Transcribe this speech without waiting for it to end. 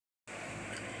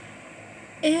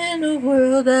In a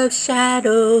world of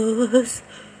shadows,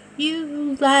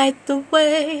 you light the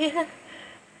way.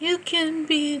 You can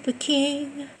be the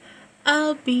king,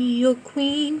 I'll be your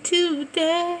queen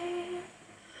today.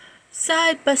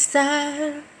 Side by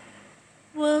side,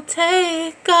 we'll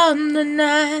take on the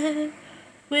night.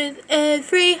 With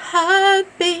every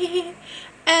heartbeat,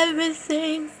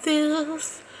 everything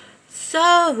feels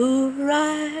so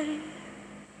right.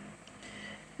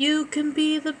 You can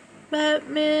be the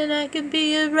Batman, I can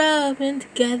be a Robin.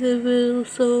 Together we'll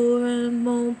soar and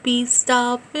won't be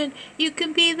stopping. You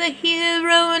can be the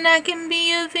hero and I can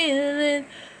be a villain.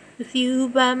 With you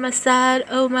by my side,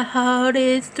 oh my heart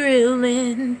is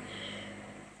thrilling.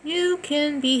 You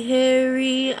can be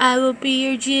Harry, I will be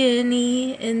your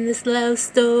Ginny. In this love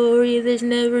story there's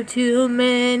never too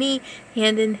many.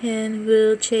 Hand in hand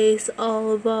we'll chase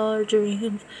all of our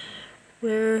dreams.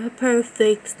 We're a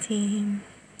perfect team,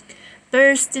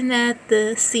 bursting at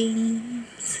the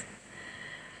seams.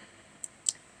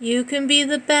 You can be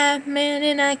the Batman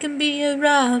and I can be a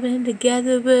Robin.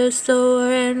 Together we'll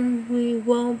soar and we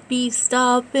won't be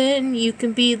stopping. You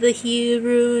can be the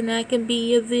hero and I can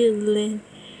be a villain.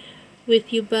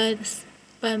 With you by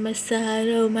my side,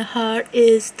 oh my heart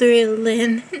is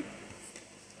thrilling.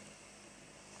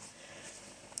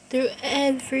 Through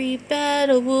every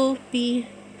battle we'll be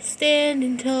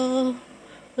standing tall.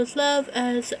 With love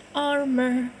as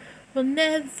armor, we'll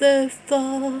never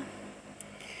fall.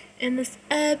 And this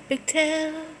epic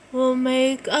tale will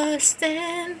make us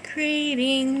stand,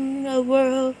 creating a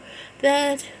world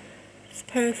that is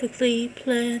perfectly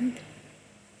planned.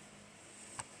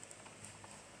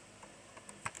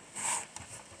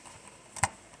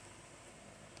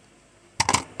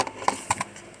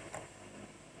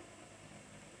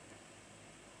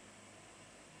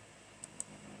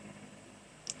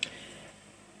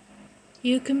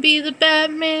 You can be the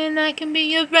Batman and I can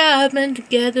be a Robin.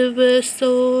 Together we'll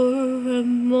soar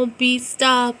and won't be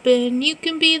stopping. You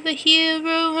can be the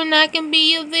hero and I can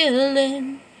be a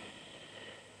villain.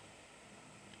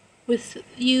 With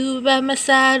you by my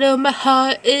side, oh my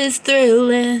heart is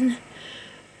thrilling.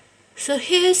 So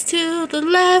here's to the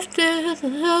laughter, the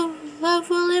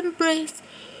love will embrace.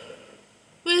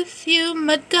 With you,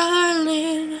 my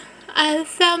darling, I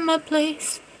found my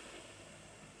place.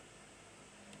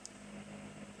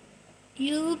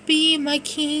 You'll be my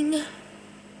king,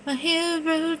 my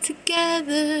hero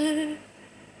together.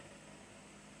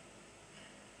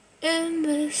 In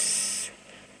this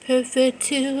perfect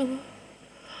two,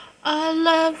 our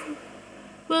love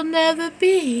will never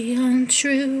be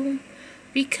untrue.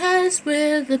 Because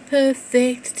we're the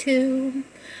perfect two,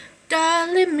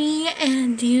 darling, me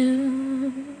and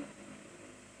you.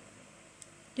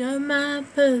 You're my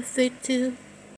perfect two.